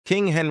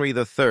King Henry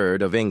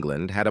III of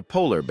England had a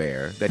polar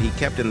bear that he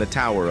kept in the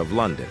Tower of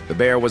London. The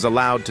bear was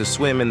allowed to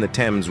swim in the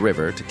Thames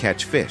River to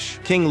catch fish.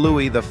 King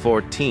Louis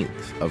XIV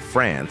of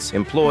France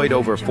employed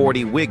over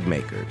 40 wig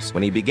makers.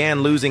 When he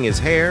began losing his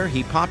hair,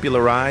 he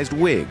popularized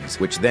wigs,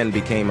 which then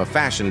became a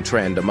fashion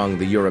trend among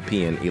the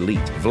European elite.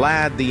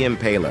 Vlad the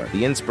Impaler,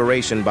 the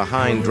inspiration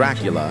behind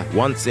Dracula,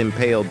 once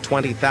impaled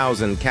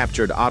 20,000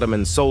 captured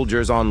Ottoman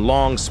soldiers on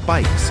long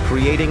spikes,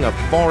 creating a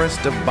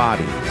forest of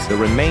bodies. The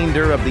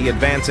remainder of the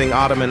advancing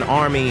Ottoman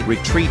army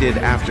retreated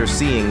after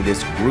seeing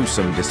this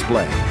gruesome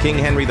display. King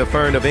Henry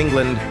III of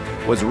England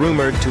was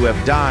rumored to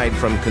have died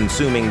from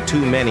consuming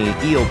too many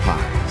eel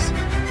pies.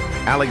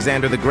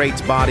 Alexander the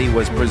Great's body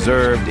was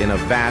preserved in a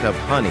vat of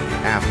honey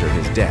after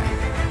his death.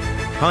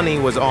 Honey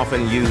was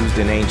often used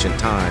in ancient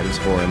times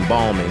for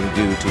embalming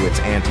due to its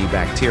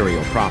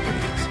antibacterial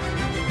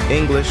properties.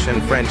 English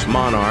and French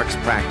monarchs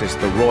practiced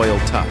the royal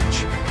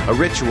touch, a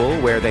ritual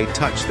where they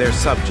touch their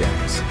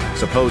subjects,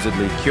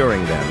 supposedly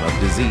curing them of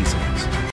diseases.